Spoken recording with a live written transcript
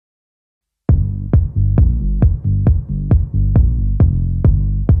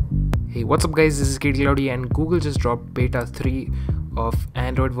What's up guys, this is KDCloudy and Google just dropped beta 3 of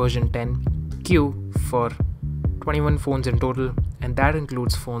Android version 10 Q for 21 phones in total, and that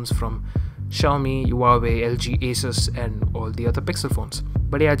includes phones from Xiaomi, Huawei, LG, Asus and all the other Pixel phones.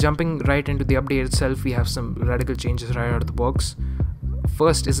 But yeah, jumping right into the update itself, we have some radical changes right out of the box.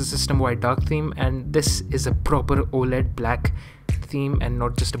 First is a system-wide dark theme, and this is a proper OLED black theme and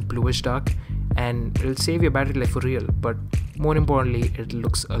not just a bluish dark, and it'll save your battery life for real, but more importantly it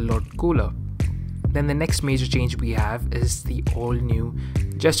looks a lot cooler. Then the next major change we have is the all new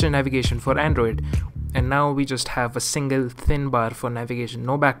gesture navigation for Android, and now we just have a single thin bar for navigation.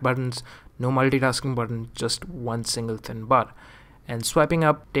 No back buttons, no multitasking button, just one single thin bar. And swiping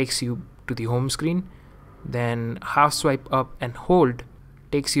up takes you to the home screen, then half swipe up and hold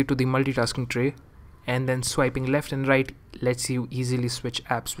takes you to the multitasking tray, and then swiping left and right lets you easily switch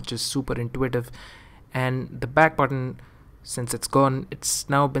apps, which is super intuitive. And the back button, since it's gone, it's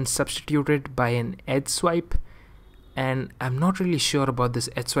now been substituted by an edge swipe, and I'm not really sure about this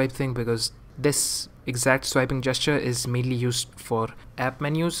edge swipe thing because this exact swiping gesture is mainly used for app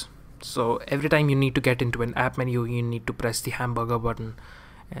menus. So every time you need to get into an app menu, you need to press the hamburger button,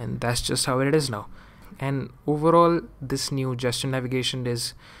 and that's just how it is now. And overall, this new gesture navigation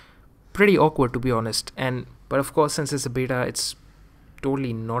is pretty awkward, to be honest. But of course, since it's a beta, it's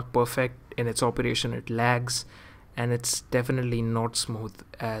totally not perfect in its operation. It lags, and it's definitely not smooth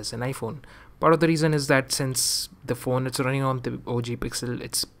as an iPhone. Part of the reason is that since the phone it's running on, the OG Pixel,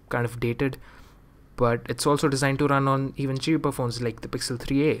 it's kind of dated, but it's also designed to run on even cheaper phones like the Pixel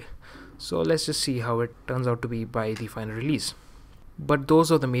 3a. So let's just see how it turns out to be by the final release. But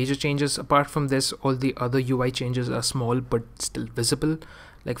those are the major changes. Apart from this, all the other UI changes are small but still visible.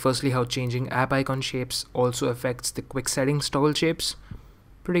 Like firstly, how changing app icon shapes also affects the quick settings toggle shapes.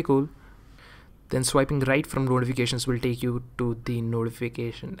 Pretty cool. Then swiping right from notifications will take you to the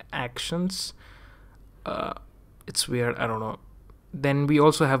notification actions. It's weird, I don't know. Then we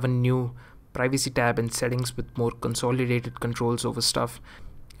also have a new privacy tab in settings with more consolidated controls over stuff,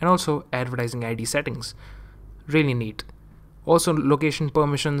 and also advertising ID settings. Really neat. Also, location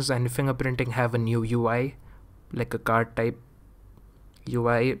permissions and fingerprinting have a new UI, like a card type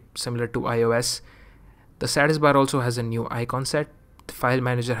UI similar to iOS. The status bar also has a new icon set. The file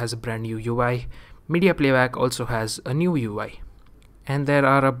manager has a brand new UI. Media playback also has a new UI. And there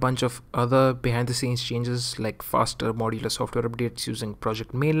are a bunch of other behind the scenes changes like faster modular software updates using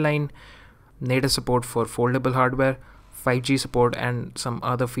Project Mainline, native support for foldable hardware, 5G support, and some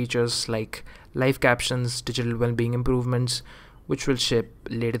other features like live captions, digital well-being improvements, which will ship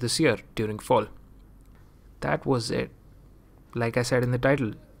later this year during fall. That was it. Like I said in the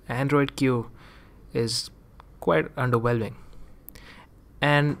title, Android Q is quite underwhelming.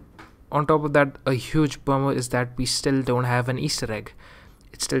 And on top of that, a huge bummer is that we still don't have an Easter egg.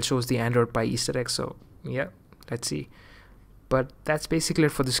 It still shows the Android Pie Easter egg, so yeah, let's see. But that's basically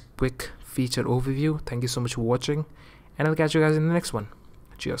it for this quick feature overview. Thank you so much for watching, and I'll catch you guys in the next one.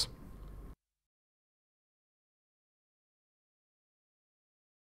 Cheers.